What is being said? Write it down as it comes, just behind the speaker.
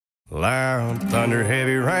Loud thunder,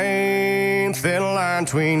 heavy rain, thin line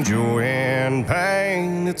between joy and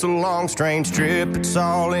pain. It's a long, strange trip, it's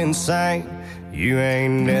all insane. You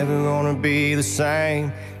ain't never gonna be the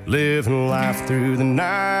same. Living life through the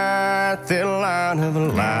night, thin line of a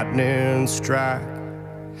lightning strike.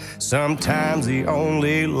 Sometimes the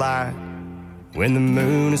only light when the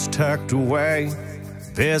moon is tucked away.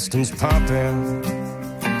 Pistons pumping,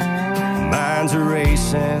 minds are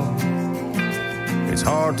racing. It's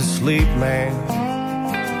hard to sleep, man,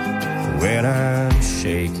 when I'm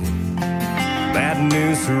shaking. Bad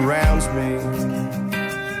news surrounds me,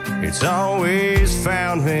 it's always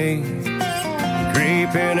found me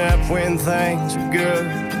creeping up when things are good.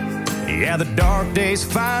 Yeah, the dark days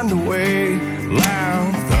find a way.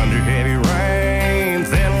 Loud thunder, heavy rain,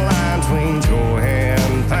 thin line between joy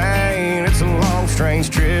and pain. It's a long, strange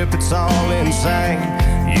trip, it's all insane.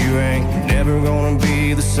 You ain't never gonna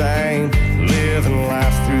be the same. Living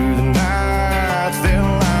life through the night, thin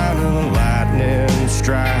line of a lightning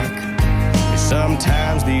strike.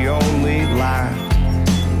 Sometimes the only light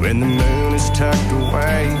when the moon is tucked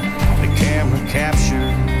away. The camera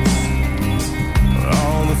captures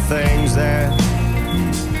all the things that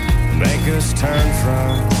make us turn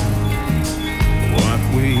from what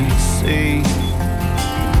we see.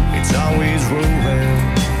 It's always rolling,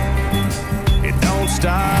 it don't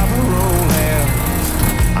stop rolling.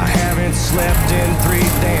 I haven't slept in 3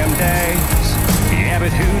 damn days. Yeah,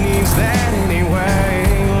 but who needs that anyway?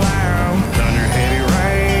 Loud thunder, heavy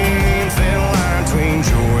rain, thin line between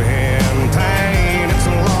joy and pain. It's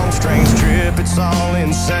a long, strange trip, it's all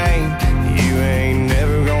insane.